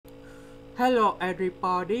Hello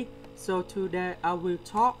everybody, so today I will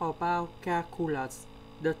talk about calculus.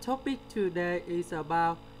 The topic today is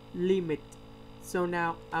about limit. So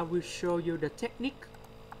now I will show you the technique.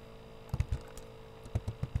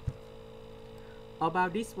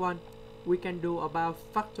 About this one, we can do about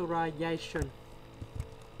factorization.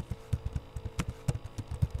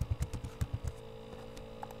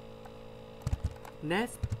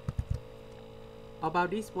 Next, about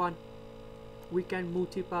this one, we can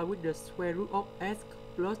multiply with the square root of x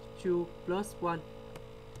plus 2 plus 1.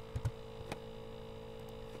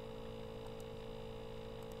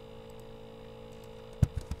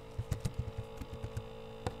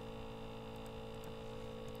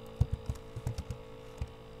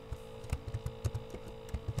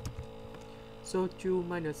 So 2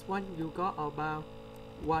 minus 1, you got about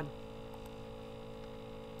 1.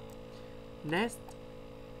 Next,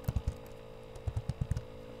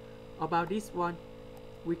 about this one,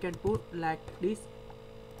 we can put like this.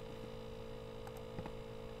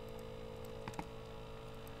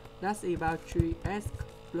 That's about 3x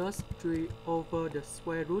plus 3 over the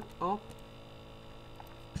square root of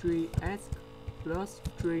 3x plus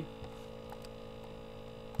 3.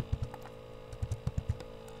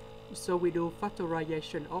 So we do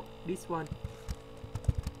factorization of this one.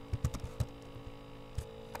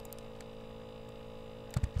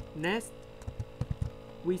 Next,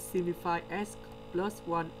 we simplify x plus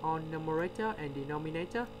 1 on numerator and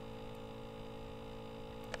denominator.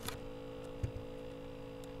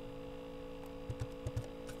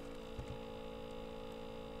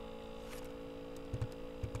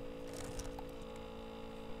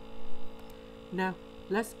 Now,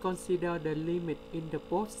 let's consider the limit in the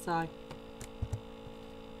both sides.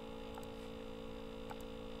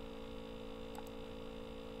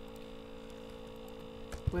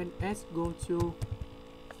 When x goes to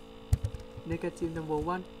negative number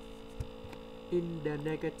 1 in the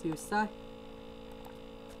negative side,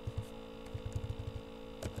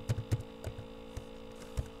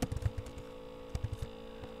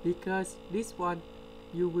 because this one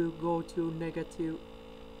you will go to negative,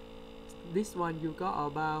 this one you got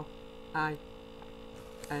about I,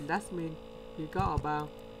 and that means you got about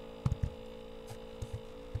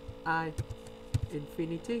I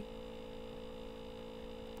infinity,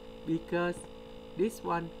 because this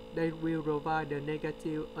one they will provide the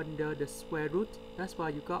negative under the square root. That's why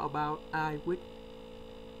you got about I with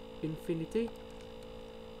infinity.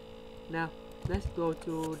 Now let's go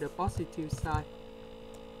to the positive side.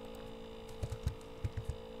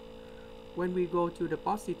 When we go to the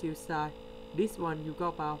positive side, this one you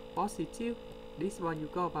got about positive, this one you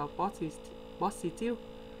got about positive,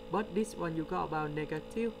 but this one you got about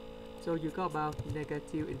negative, so you got about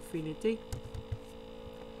negative infinity.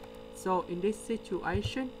 So in this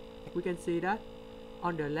situation, we can see that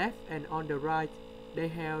on the left and on the right, they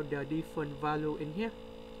have the different value in here.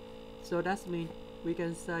 So that means we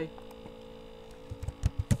can say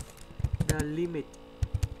the limit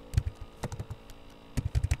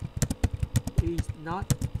is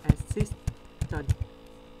not existent.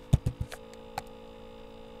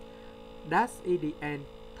 That's the end.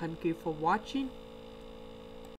 Thank you for watching.